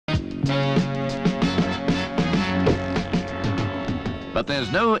But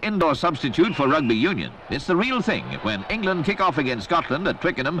there's no indoor substitute for rugby union. It's the real thing when England kick off against Scotland at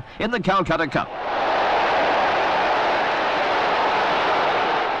Twickenham in the Calcutta Cup.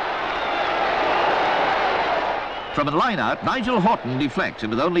 From a line-out, Nigel Horton deflects, and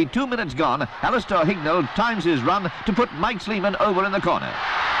with only 2 minutes gone, Alistair Hignell times his run to put Mike Slemen over in the corner.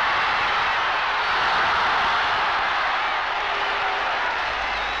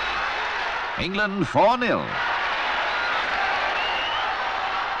 England 4-0.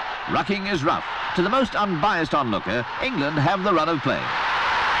 Rucking is rough. To the most unbiased onlooker, England have the run of play.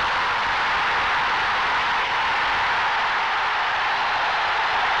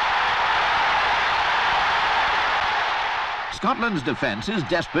 Scotland's defence is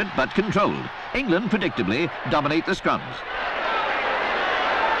desperate but controlled. England, predictably, dominate the scrums.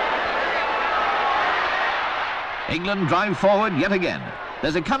 England drive forward yet again.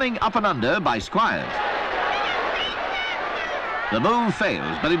 There's a cunning up and under by Squires. The move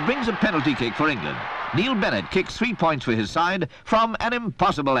fails, but it brings a penalty kick for England. Neil Bennett kicks 3 points for his side from an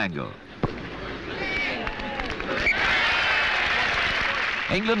impossible angle.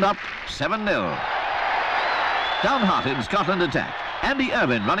 England up 7-0. Downhearted, Scotland attack. Andy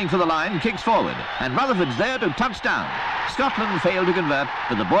Irwin running for the line kicks forward, and Rutherford's there to touch down. Scotland failed to convert,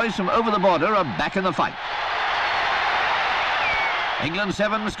 but the boys from over the border are back in the fight. England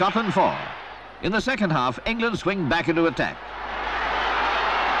 7, Scotland 4. In the second half, England swing back into attack.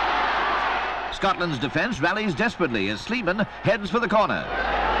 Scotland's defence rallies desperately as Slemen heads for the corner.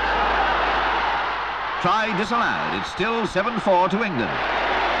 Try disallowed. It's still 7-4 to England.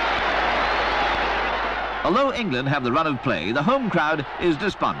 Although England have the run of play, the home crowd is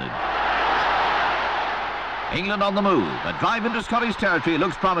despondent. England on the move. A drive into Scottish territory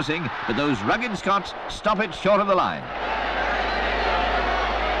looks promising, but those rugged Scots stop it short of the line.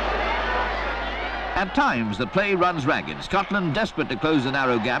 At times, the play runs ragged. Scotland desperate to close the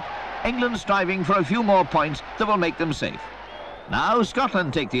narrow gap. England striving for a few more points that will make them safe. Now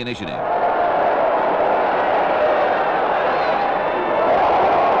Scotland take the initiative.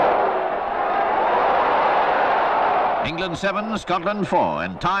 England 7, Scotland 4,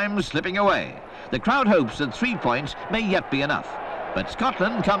 and time slipping away. The crowd hopes that 3 points may yet be enough, but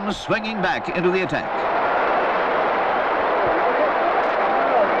Scotland comes swinging back into the attack.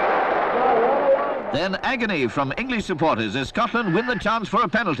 Then agony from English supporters as Scotland win the chance for a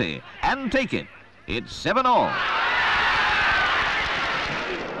penalty and take it. It's 7-all.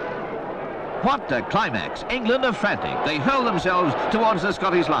 What a climax. England are frantic. They hurl themselves towards the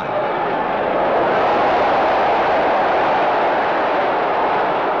Scottish line.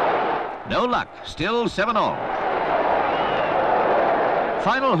 No luck. Still 7-all.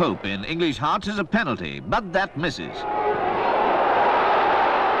 Final hope in English hearts is a penalty, but that misses.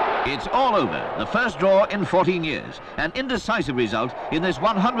 It's all over. The first draw in 14 years. An indecisive result in this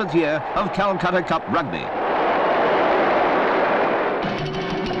 100th year of Calcutta Cup rugby.